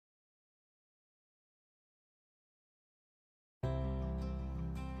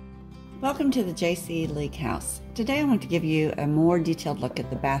Welcome to the J.C. League House. Today I want to give you a more detailed look at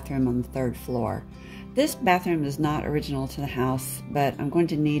the bathroom on the third floor. This bathroom is not original to the house, but I'm going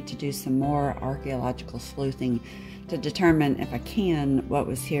to need to do some more archaeological sleuthing to determine, if I can, what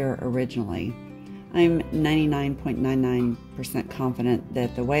was here originally. I'm 99.99% confident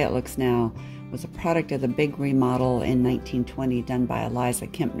that the way it looks now was a product of the big remodel in 1920 done by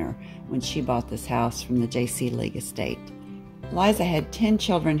League-Kempner when she bought this house from the J.C. League estate. Liza had 10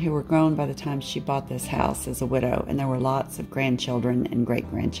 children who were grown by the time she bought this house as a widow, and there were lots of grandchildren and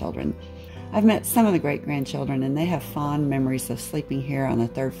great-grandchildren. I've met some of the great-grandchildren, and they have fond memories of sleeping here on the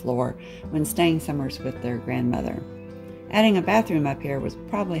third floor when staying summers with their grandmother. Adding a bathroom up here was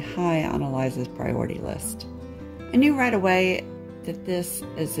probably high on Eliza's priority list. I knew right away that this,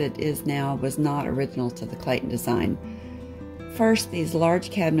 as it is now, was not original to the Clayton design. First, these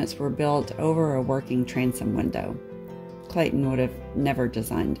large cabinets were built over a working transom window. Clayton would have never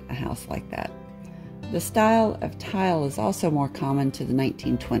designed a house like that. The style of tile is also more common to the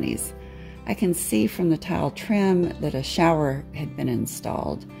 1920s. I can see from the tile trim that a shower had been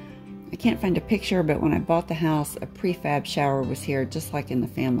installed. I can't find a picture, but when I bought the house, a prefab shower was here just like in the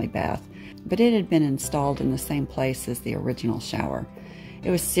family bath, but it had been installed in the same place as the original shower.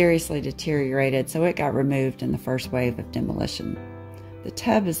 It was seriously deteriorated, so it got removed in the first wave of demolition. The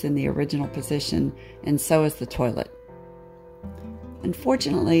tub is in the original position, and so is the toilet.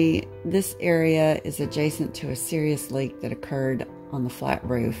 Unfortunately, this area is adjacent to a serious leak that occurred on the flat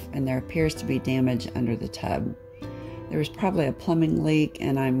roof, and there appears to be damage under the tub. There is probably a plumbing leak,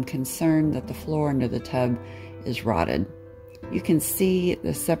 and I'm concerned that the floor under the tub is rotted. You can see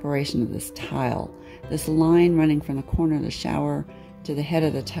the separation of this tile. This line running from the corner of the shower to the head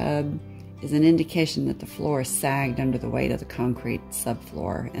of the tub is an indication that the floor is sagged under the weight of the concrete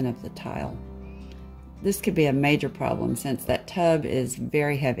subfloor and of the tile. This could be a major problem since that tub is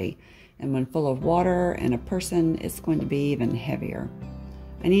very heavy, and when full of water and a person, it's going to be even heavier.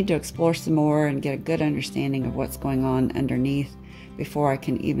 I need to explore some more and get a good understanding of what's going on underneath before I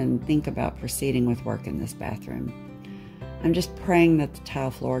can even think about proceeding with work in this bathroom. I'm just praying that the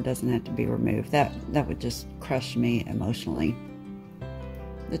tile floor doesn't have to be removed. That would just crush me emotionally.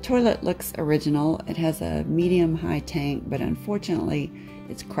 The toilet looks original. It has a medium-high tank, but unfortunately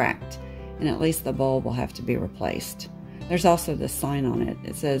it's cracked, and at least the bowl will have to be replaced. There's also this sign on it.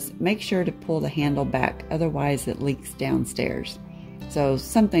 It says, "Make sure to pull the handle back, otherwise it leaks downstairs." So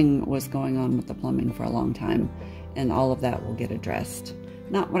something was going on with the plumbing for a long time, and all of that will get addressed.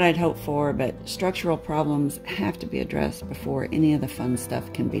 Not what I'd hoped for, but structural problems have to be addressed before any of the fun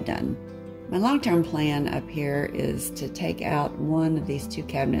stuff can be done. My long-term plan up here is to take out one of these two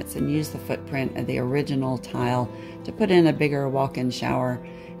cabinets and use the footprint of the original tile to put in a bigger walk-in shower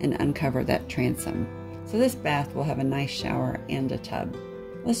and uncover that transom. So this bath will have a nice shower and a tub.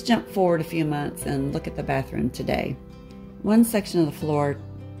 Let's jump forward a few months and look at the bathroom today. One section of the floor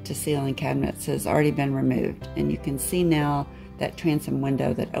to ceiling cabinets has already been removed, and you can see now that transom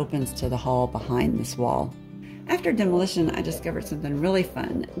window that opens to the hall behind this wall. After demolition, I discovered something really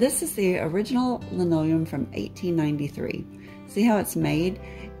fun. This is the original linoleum from 1893. See how it's made?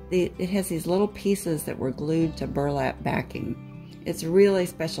 It has these little pieces that were glued to burlap backing. It's really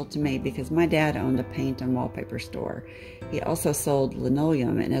special to me because my dad owned a paint and wallpaper store. He also sold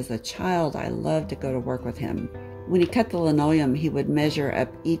linoleum, and as a child, I loved to go to work with him. When he cut the linoleum, he would measure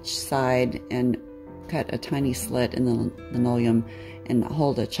up each side and cut a tiny slit in the linoleum and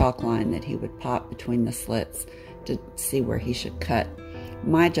hold a chalk line that he would pop between the slits to see where he should cut.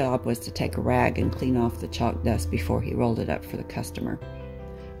 My job was to take a rag and clean off the chalk dust before he rolled it up for the customer.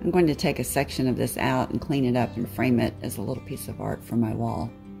 I'm going to take a section of this out and clean it up and frame it as a little piece of art for my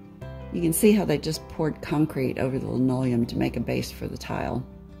wall. You can see how they just poured concrete over the linoleum to make a base for the tile.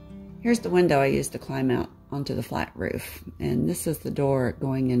 Here's the window I used to climb out onto the flat roof, and this is the door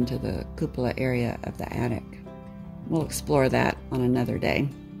going into the cupola area of the attic. We'll explore that on another day.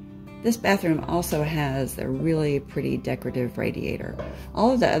 This bathroom also has a really pretty decorative radiator.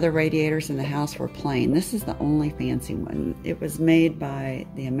 All of the other radiators in the house were plain. This is the only fancy one. It was made by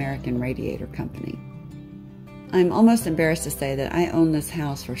the American Radiator Company. I'm almost embarrassed to say that I owned this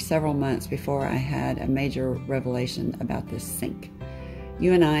house for several months before I had a major revelation about this sink.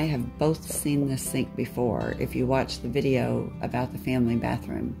 You and I have both seen this sink before if you watched the video about the family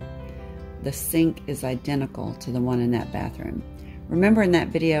bathroom. The sink is identical to the one in that bathroom. Remember in that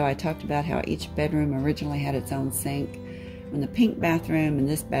video I talked about how each bedroom originally had its own sink? When the pink bathroom and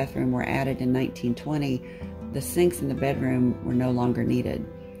this bathroom were added in 1920, the sinks in the bedroom were no longer needed.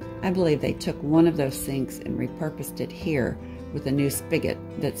 I believe they took one of those sinks and repurposed it here with a new spigot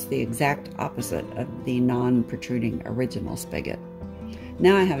that's the exact opposite of the non-protruding original spigot.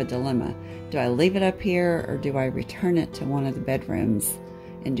 Now I have a dilemma. Do I leave it up here or do I return it to one of the bedrooms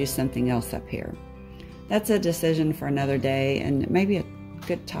and do something else up here? That's a decision for another day and maybe a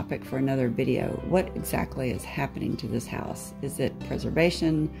good topic for another video. What exactly is happening to this house? Is it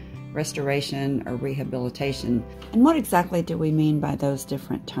preservation, restoration, or rehabilitation? And what exactly do we mean by those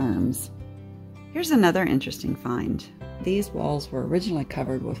different terms? Here's another interesting find. These walls were originally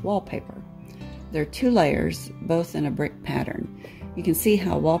covered with wallpaper. There are 2 layers, both in a brick pattern. You can see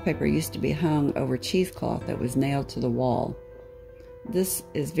how wallpaper used to be hung over cheesecloth that was nailed to the wall. This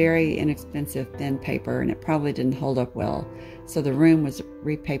is very inexpensive thin paper and it probably didn't hold up well, so the room was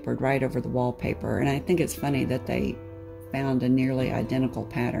repapered right over the wallpaper, and I think it's funny that they found a nearly identical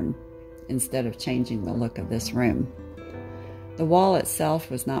pattern instead of changing the look of this room. The wall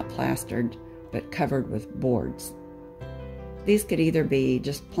itself was not plastered but covered with boards. These could either be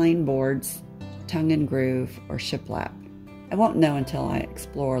just plain boards, tongue and groove, or shiplap. I won't know until I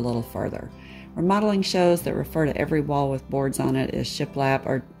explore a little further. Remodeling shows that refer to every wall with boards on it as shiplap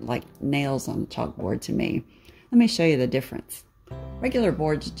or like nails on a chalkboard to me. Let me show you the difference. Regular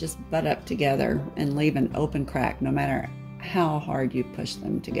boards just butt up together and leave an open crack no matter how hard you push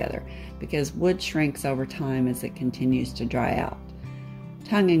them together, because wood shrinks over time as it continues to dry out.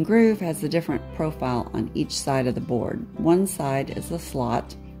 Tongue and groove has a different profile on each side of the board. One side is a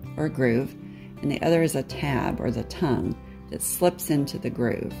slot or groove, and the other is a tab or the tongue that slips into the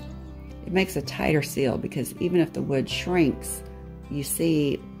groove. It makes a tighter seal because even if the wood shrinks, you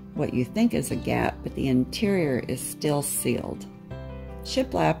see what you think is a gap, but the interior is still sealed.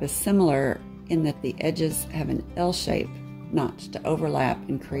 Shiplap is similar in that the edges have an L-shape notch to overlap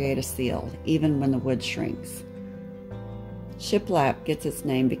and create a seal, even when the wood shrinks. Shiplap gets its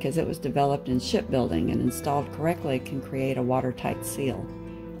name because it was developed in shipbuilding and installed correctly can create a watertight seal.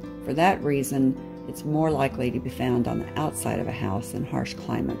 For that reason, it's more likely to be found on the outside of a house in harsh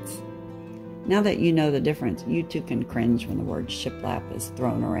climates. Now that you know the difference, you too can cringe when the word shiplap is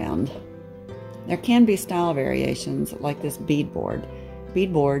thrown around. There can be style variations like this beadboard.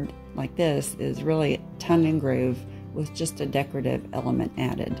 Beadboard like this is really tongue and groove with just a decorative element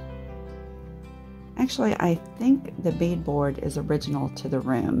added. Actually, I think the beadboard is original to the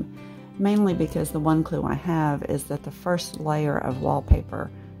room, mainly because the one clue I have is that the first layer of wallpaper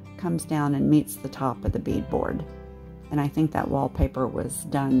comes down and meets the top of the beadboard. And I think that wallpaper was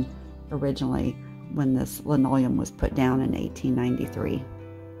done originally when this linoleum was put down in 1893.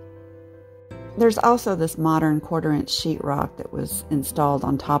 There's also this modern 1/4-inch sheetrock that was installed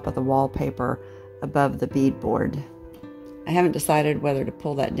on top of the wallpaper above the beadboard. I haven't decided whether to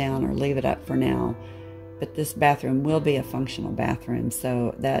pull that down or leave it up for now, but this bathroom will be a functional bathroom,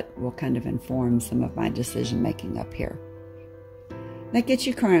 so that will kind of inform some of my decision making up here. That gets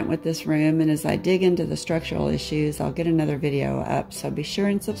you current with this room, and as I dig into the structural issues, I'll get another video up, so be sure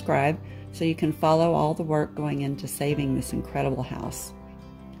and subscribe so you can follow all the work going into saving this incredible house.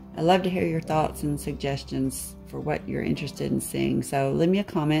 I love to hear your thoughts and suggestions for what you're interested in seeing, so leave me a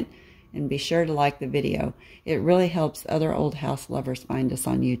comment and be sure to like the video. It really helps other old house lovers find us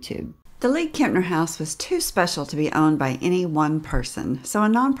on YouTube. The League-Kempner House was too special to be owned by any one person, so a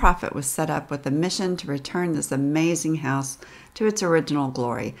nonprofit was set up with the mission to return this amazing house to its original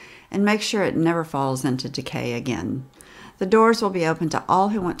glory and make sure it never falls into decay again. The doors will be open to all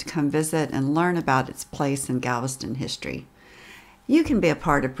who want to come visit and learn about its place in Galveston history. You can be a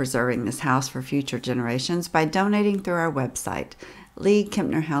part of preserving this house for future generations by donating through our website,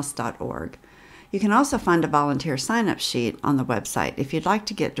 League-Kempnerhouse.org. You can also find a volunteer sign-up sheet on the website if you'd like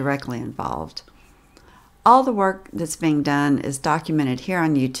to get directly involved. All the work that's being done is documented here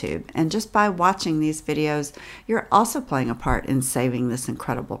on YouTube, and just by watching these videos, you're also playing a part in saving this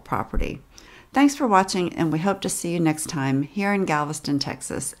incredible property. Thanks for watching, and we hope to see you next time here in Galveston,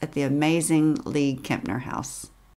 Texas at the amazing League-Kempner House.